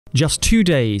Just 2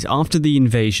 days after the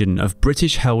invasion of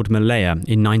British-held Malaya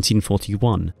in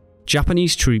 1941,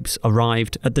 Japanese troops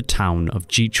arrived at the town of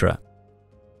Jitra.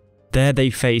 There they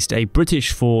faced a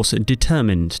British force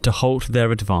determined to halt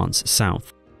their advance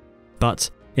south. But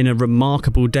in a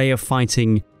remarkable day of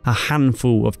fighting, a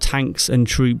handful of tanks and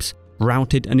troops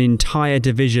routed an entire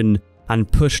division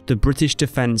and pushed the British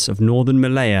defence of northern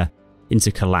Malaya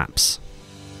into collapse.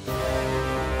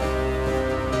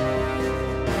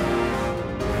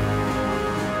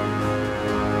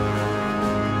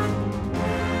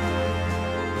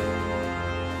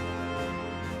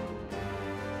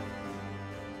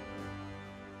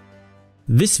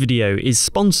 This video is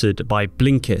sponsored by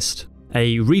Blinkist,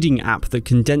 a reading app that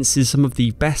condenses some of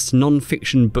the best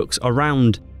non-fiction books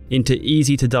around into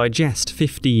easy-to-digest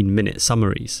 15-minute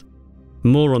summaries.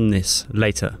 More on this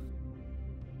later.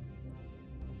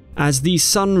 As the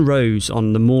sun rose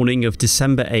on the morning of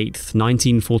December 8th,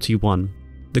 1941,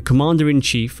 the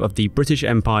Commander-in-Chief of the British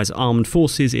Empire's armed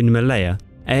forces in Malaya,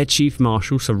 Air Chief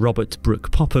Marshal Sir Robert Brooke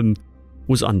Popham,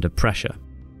 was under pressure.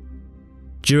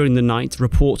 During the night,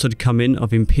 reports had come in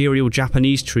of Imperial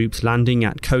Japanese troops landing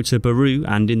at Kota Baru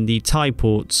and in the Thai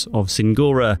ports of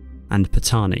Singora and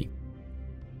Patani.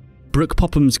 Brooke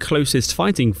Popham's closest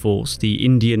fighting force, the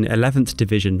Indian 11th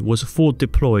Division, was forward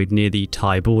deployed near the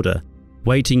Thai border,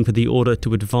 waiting for the order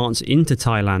to advance into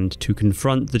Thailand to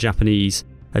confront the Japanese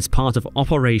as part of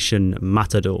Operation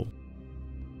Matador.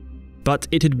 But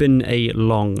it had been a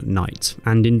long night,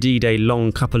 and indeed a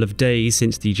long couple of days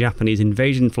since the Japanese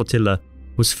invasion flotilla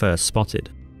was first spotted.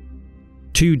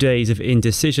 2 days of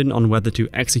indecision on whether to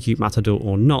execute Matador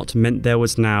or not meant there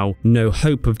was now no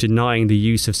hope of denying the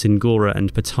use of Singora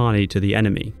and Patani to the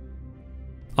enemy.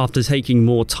 After taking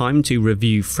more time to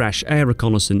review fresh air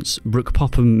reconnaissance, Brooke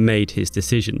Popham made his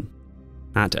decision.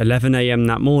 At 11 AM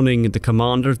that morning, the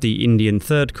commander of the Indian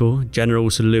 3rd Corps, General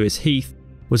Sir Lewis Heath,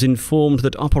 was informed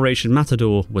that Operation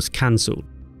Matador was cancelled.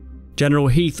 General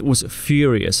Heath was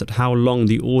furious at how long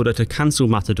the order to cancel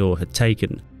Matador had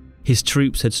taken. His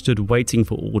troops had stood waiting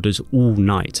for orders all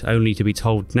night, only to be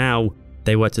told now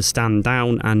they were to stand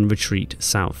down and retreat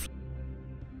south.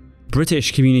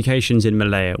 British communications in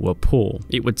Malaya were poor.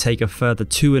 It would take a further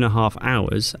 2.5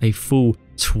 hours, a full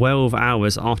 12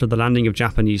 hours after the landing of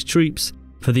Japanese troops,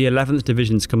 for the 11th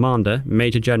Division's commander,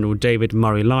 Major General David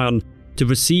Murray Lyon, to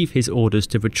receive his orders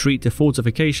to retreat to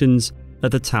fortifications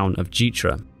at the town of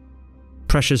Jitra.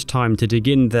 Precious time to dig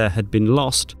in there had been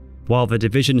lost, while the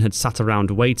division had sat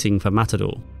around waiting for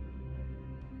Matador.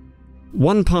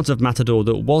 One part of Matador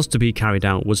that was to be carried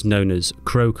out was known as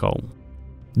Krokol.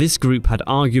 This group had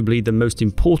arguably the most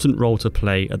important role to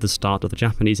play at the start of the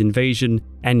Japanese invasion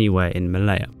anywhere in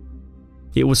Malaya.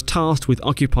 It was tasked with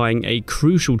occupying a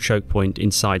crucial choke point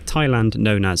inside Thailand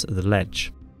known as the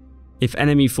Ledge. If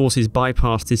enemy forces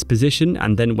bypassed this position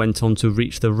and then went on to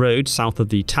reach the road south of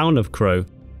the town of Kro,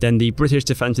 then the British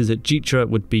defences at Jitra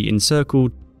would be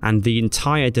encircled and the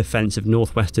entire defence of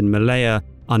northwestern Malaya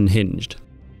unhinged.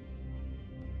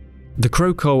 The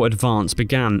Krokol advance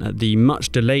began at the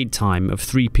much delayed time of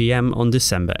 3 PM on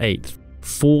December 8th,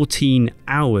 14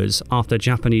 hours after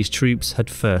Japanese troops had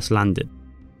first landed.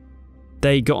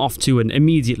 They got off to an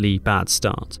immediately bad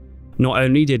start. Not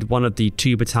only did one of the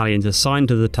 2 battalions assigned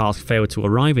to the task fail to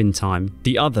arrive in time,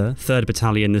 the other, 3rd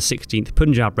Battalion, the 16th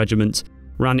Punjab Regiment,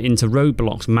 ran into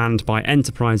roadblocks manned by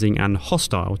enterprising and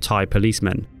hostile Thai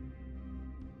policemen.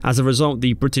 As a result,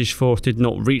 the British force did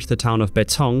not reach the town of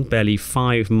Betong, barely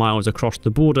 5 miles across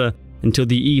the border, until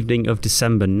the evening of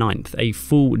December 9th, a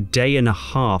full day and a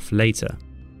half later.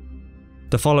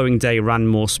 The following day ran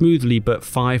more smoothly, but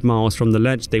 5 miles from the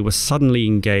ledge they were suddenly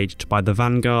engaged by the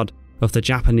vanguard of the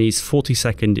Japanese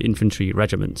 42nd Infantry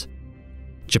Regiment.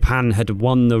 Japan had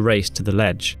won the race to the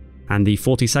ledge, and the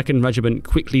 42nd Regiment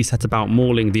quickly set about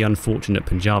mauling the unfortunate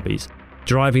Punjabis,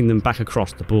 driving them back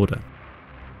across the border.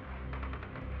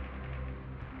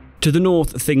 To the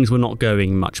north, things were not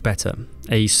going much better.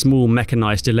 A small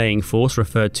mechanised delaying force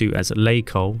referred to as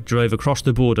Leikol drove across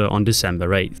the border on December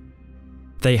 8th.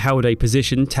 They held a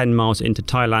position 10 miles into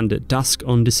Thailand at dusk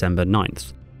on December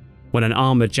 9th. When an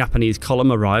armoured Japanese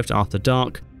column arrived after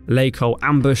dark, Leikol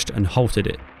ambushed and halted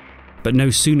it. But no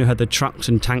sooner had the trucks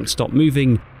and tanks stopped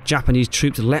moving, Japanese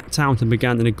troops leapt out and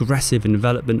began an aggressive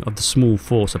envelopment of the small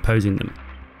force opposing them.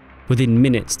 Within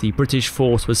minutes, the British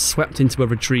force was swept into a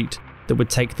retreat that would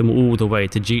take them all the way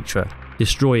to Jitra,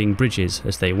 destroying bridges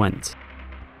as they went.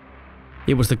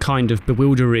 It was the kind of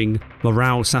bewildering,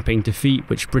 morale-sapping defeat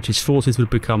which British forces would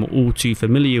become all too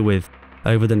familiar with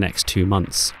over the next 2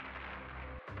 months.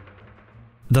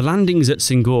 The landings at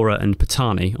Singora and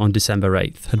Patani on December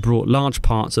 8th had brought large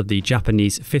parts of the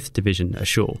Japanese 5th Division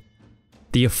ashore.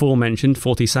 The aforementioned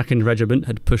 42nd Regiment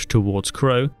had pushed towards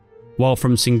Crow, while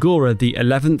from Singora the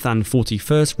 11th and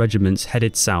 41st Regiments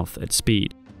headed south at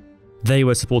speed. They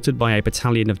were supported by a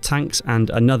battalion of tanks and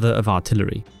another of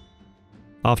artillery.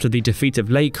 After the defeat of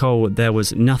Lakehole, there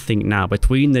was nothing now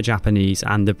between the Japanese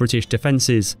and the British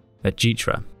defences at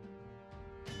Jitra.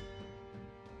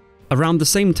 Around the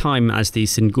same time as the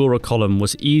Singora column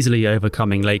was easily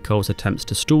overcoming Lakehole's attempts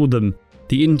to stall them,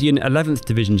 the Indian 11th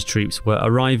Division's troops were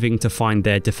arriving to find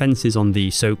their defences on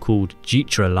the so-called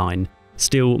Jitra line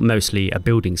still mostly a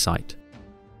building site.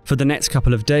 For the next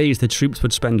couple of days, the troops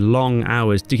would spend long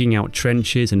hours digging out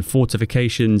trenches and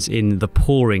fortifications in the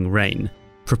pouring rain,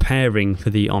 preparing for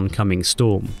the oncoming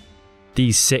storm.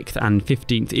 These 6th and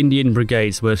 15th Indian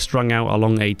Brigades were strung out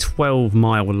along a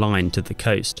 12-mile line to the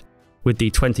coast, with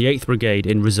the 28th Brigade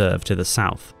in reserve to the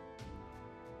south.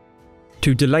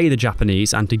 To delay the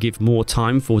Japanese and to give more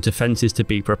time for defences to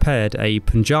be prepared, a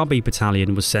Punjabi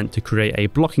battalion was sent to create a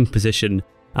blocking position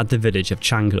at the village of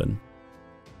Changlan.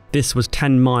 This was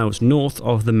 10 miles north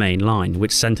of the main line,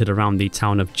 which centred around the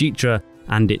town of Jitra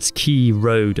and its key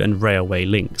road and railway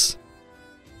links.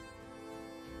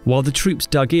 While the troops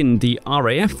dug in, the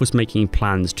RAF was making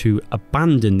plans to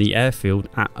abandon the airfield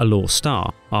at Alor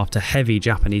Star after heavy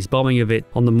Japanese bombing of it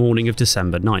on the morning of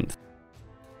December 9th.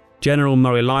 General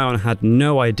Murray Lyon had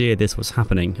no idea this was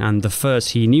happening, and the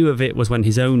first he knew of it was when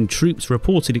his own troops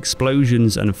reported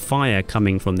explosions and fire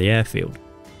coming from the airfield.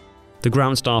 The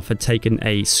ground staff had taken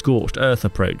a scorched earth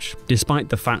approach, despite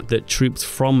the fact that troops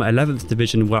from 11th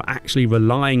Division were actually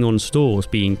relying on stores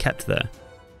being kept there.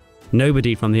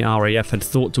 Nobody from the RAF had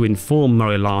thought to inform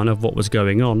Murray Lyon of what was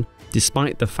going on,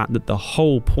 despite the fact that the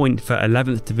whole point for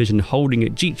 11th Division holding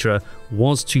at Jitra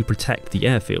was to protect the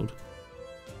airfield.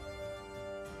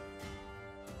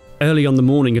 Early on the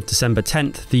morning of December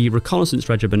 10th, the reconnaissance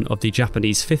regiment of the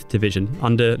Japanese 5th Division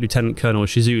under Lieutenant Colonel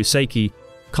Shizuo Seiki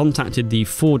contacted the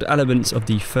forward elements of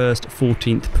the 1st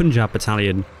 14th Punjab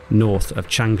Battalion north of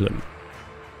Changlan.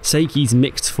 Seiki's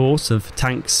mixed force of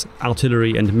tanks,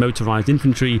 artillery and motorised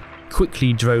infantry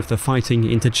quickly drove the fighting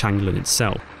into Changlan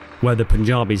itself, where the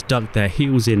Punjabis dug their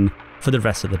heels in for the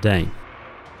rest of the day.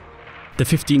 The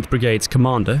 15th Brigade's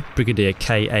commander, Brigadier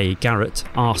K.A. Garrett,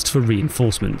 asked for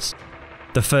reinforcements.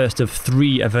 The first of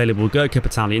 3 available Gurkha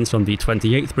battalions from the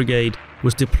 28th Brigade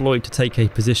was deployed to take a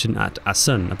position at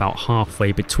Asun, about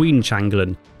halfway between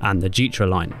Changlan and the Jitra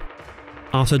line.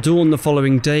 After dawn the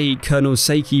following day, Colonel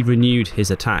Seiki renewed his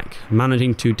attack,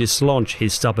 managing to dislodge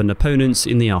his stubborn opponents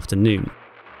in the afternoon.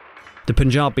 The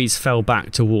Punjabis fell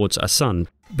back towards Asun,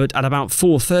 but at about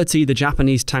 4:30 the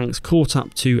Japanese tanks caught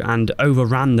up to and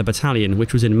overran the battalion,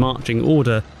 which was in marching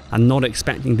order and not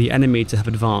expecting the enemy to have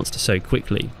advanced so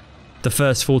quickly. The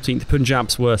 1st 14th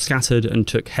Punjabs were scattered and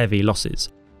took heavy losses.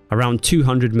 Around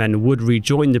 200 men would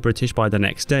rejoin the British by the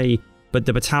next day, but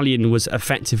the battalion was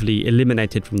effectively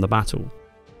eliminated from the battle.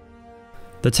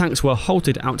 The tanks were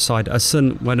halted outside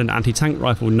Asun when an anti-tank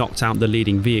rifle knocked out the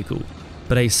leading vehicle,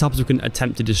 but a subsequent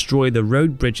attempt to destroy the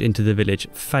road bridge into the village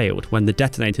failed when the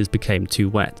detonators became too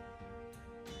wet.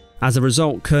 As a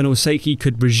result, Colonel Seiki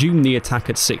could resume the attack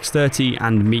at 6:30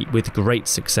 and meet with great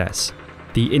success.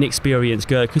 The inexperienced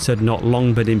Gurkhas had not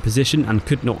long been in position and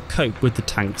could not cope with the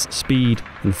tank's speed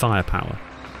and firepower.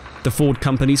 The forward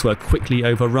companies were quickly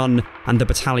overrun and the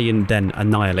battalion then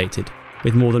annihilated,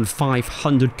 with more than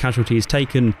 500 casualties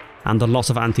taken and the loss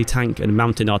of anti-tank and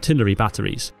mountain artillery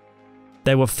batteries.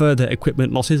 There were further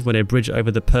equipment losses when a bridge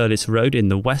over the Perlis Road in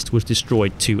the west was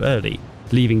destroyed too early,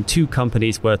 leaving 2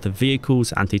 companies' worth of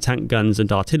vehicles, anti-tank guns and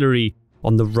artillery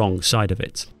on the wrong side of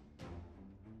it.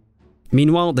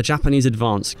 Meanwhile, the Japanese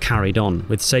advance carried on,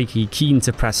 with Seiki keen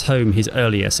to press home his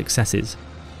earlier successes.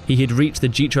 He had reached the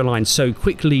Jitra line so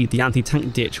quickly the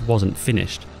anti-tank ditch wasn't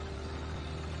finished.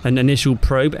 An initial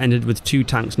probe ended with 2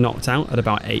 tanks knocked out at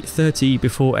about 8:30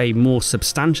 before a more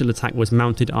substantial attack was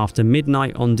mounted after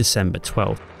midnight on December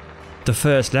 12th. The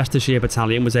 1st Leicestershire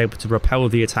Battalion was able to repel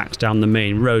the attacks down the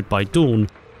main road by dawn,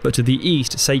 but to the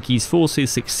east Seiki's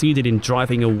forces succeeded in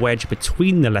driving a wedge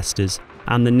between the Leicesters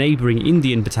and the neighbouring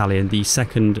Indian battalion, the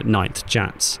 2nd 9th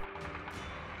Jats.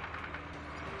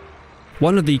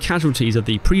 One of the casualties of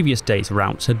the previous day's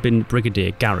rout had been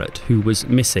Brigadier Garrett, who was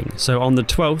missing, so on the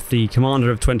 12th the commander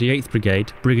of 28th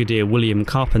Brigade, Brigadier William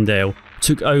Carpendale,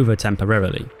 took over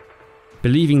temporarily.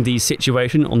 Believing the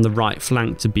situation on the right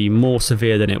flank to be more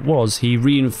severe than it was, he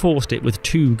reinforced it with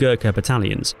 2 Gurkha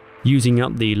battalions, using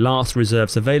up the last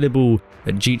reserves available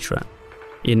at Jitra.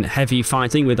 In heavy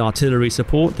fighting with artillery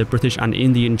support, the British and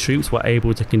Indian troops were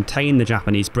able to contain the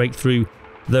Japanese breakthrough,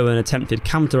 though an attempted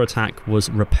counter-attack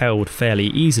was repelled fairly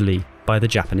easily by the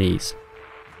Japanese.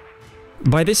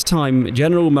 By this time,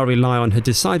 General Murray Lyon had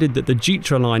decided that the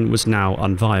Jitra line was now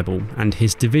unviable, and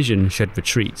his division should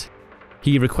retreat.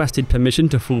 He requested permission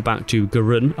to fall back to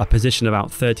Gurun, a position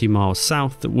about 30 miles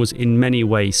south that was in many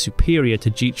ways superior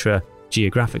to Jitra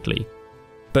geographically.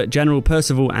 But General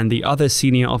Percival and the other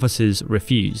senior officers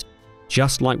refused.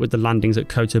 Just like with the landings at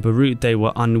Kota Barut, they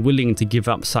were unwilling to give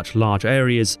up such large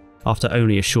areas after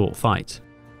only a short fight.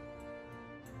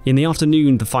 In the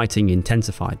afternoon, the fighting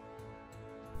intensified.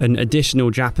 An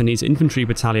additional Japanese infantry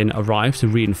battalion arrived to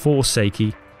reinforce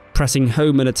Seiki, pressing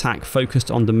home an attack focused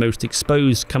on the most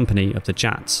exposed company of the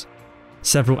Jats.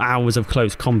 Several hours of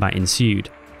close combat ensued,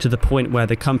 to the point where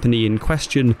the company in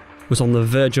question was on the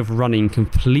verge of running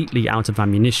completely out of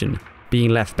ammunition,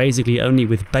 being left basically only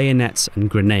with bayonets and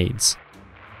grenades.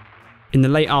 In the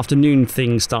late afternoon,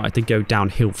 things started to go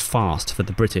downhill fast for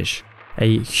the British.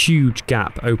 A huge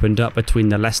gap opened up between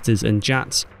the Leicesters and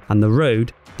Jats, and the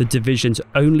road, the division's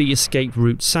only escape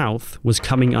route south, was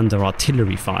coming under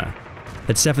artillery fire.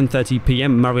 At 7:30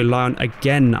 PM, Murray Lyon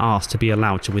again asked to be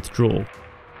allowed to withdraw.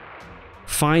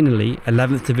 Finally,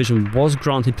 11th Division was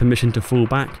granted permission to fall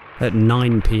back at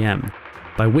 9 PM,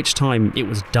 by which time it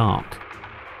was dark.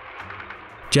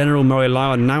 General Murray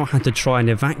Lyon now had to try and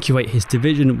evacuate his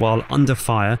division while under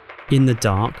fire, in the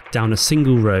dark, down a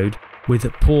single road,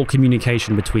 with poor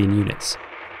communication between units.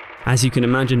 As you can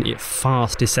imagine, it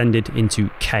fast descended into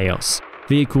chaos.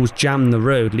 Vehicles jammed the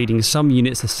road, leading some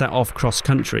units to set off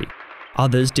cross-country.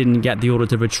 Others didn't get the order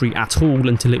to retreat at all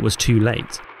until it was too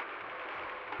late.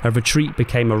 A retreat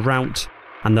became a rout,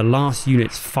 and the last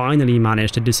units finally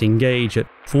managed to disengage at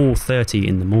 4:30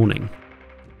 in the morning.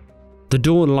 The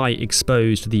dawn light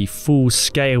exposed the full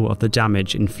scale of the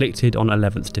damage inflicted on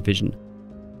 11th Division.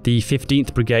 The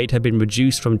 15th Brigade had been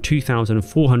reduced from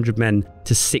 2,400 men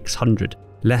to 600,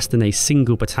 less than a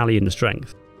single battalion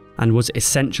strength, and was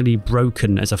essentially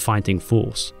broken as a fighting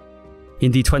force.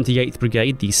 In the 28th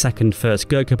Brigade, the 2nd 1st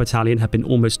Gurkha Battalion had been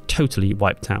almost totally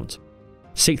wiped out.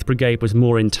 6th Brigade was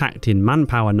more intact in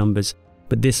manpower numbers,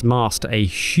 but this masked a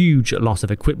huge loss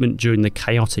of equipment during the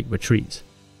chaotic retreat.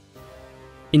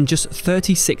 In just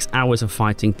 36 hours of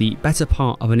fighting, the better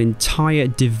part of an entire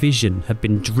division had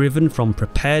been driven from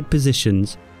prepared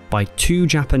positions by 2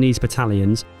 Japanese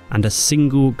battalions and a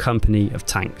single company of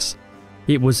tanks.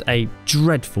 It was a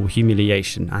dreadful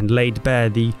humiliation and laid bare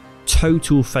the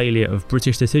total failure of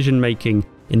British decision making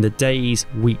in the days,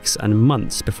 weeks and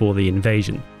months before the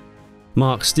invasion.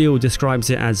 Mark Steele describes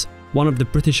it as one of the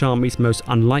British Army's most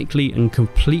unlikely and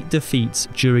complete defeats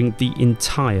during the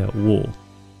entire war.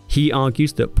 He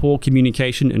argues that poor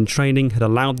communication and training had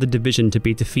allowed the division to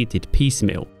be defeated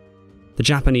piecemeal. The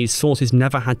Japanese forces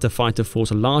never had to fight a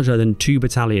force larger than 2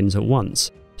 battalions at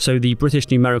once, so the British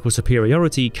numerical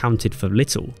superiority counted for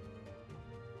little.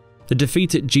 The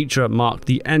defeat at Jitra marked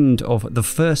the end of the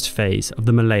first phase of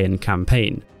the Malayan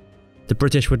campaign. The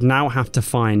British would now have to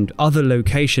find other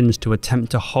locations to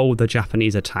attempt to hold the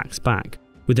Japanese attacks back,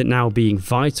 with it now being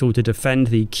vital to defend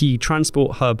the key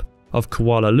transport hub of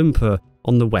Kuala Lumpur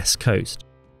on the west coast.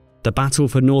 The battle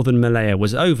for northern Malaya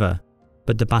was over,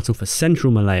 but the battle for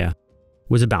central Malaya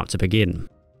was about to begin.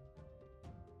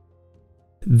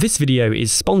 This video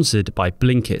is sponsored by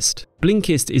Blinkist.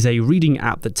 Blinkist is a reading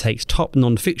app that takes top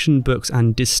non-fiction books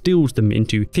and distills them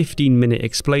into 15-minute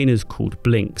explainers called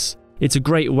Blinks. It's a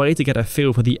great way to get a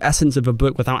feel for the essence of a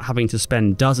book without having to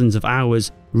spend dozens of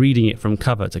hours reading it from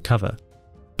cover to cover.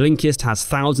 Blinkist has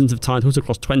thousands of titles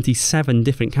across 27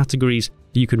 different categories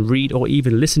that you can read or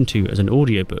even listen to as an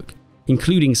audiobook,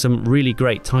 including some really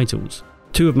great titles.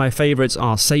 2 of my favourites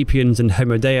are Sapiens and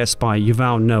Homo Deus by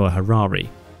Yuval Noah Harari,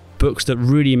 books that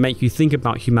really make you think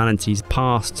about humanity's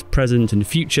past, present and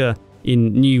future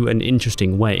in new and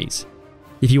interesting ways.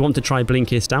 If you want to try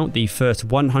Blinkist out, the first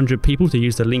 100 people to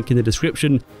use the link in the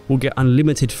description will get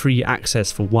unlimited free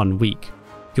access for 1 week.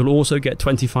 You'll also get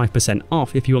 25%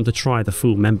 off if you want to try the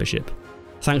full membership.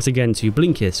 Thanks again to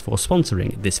Blinkist for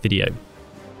sponsoring this video.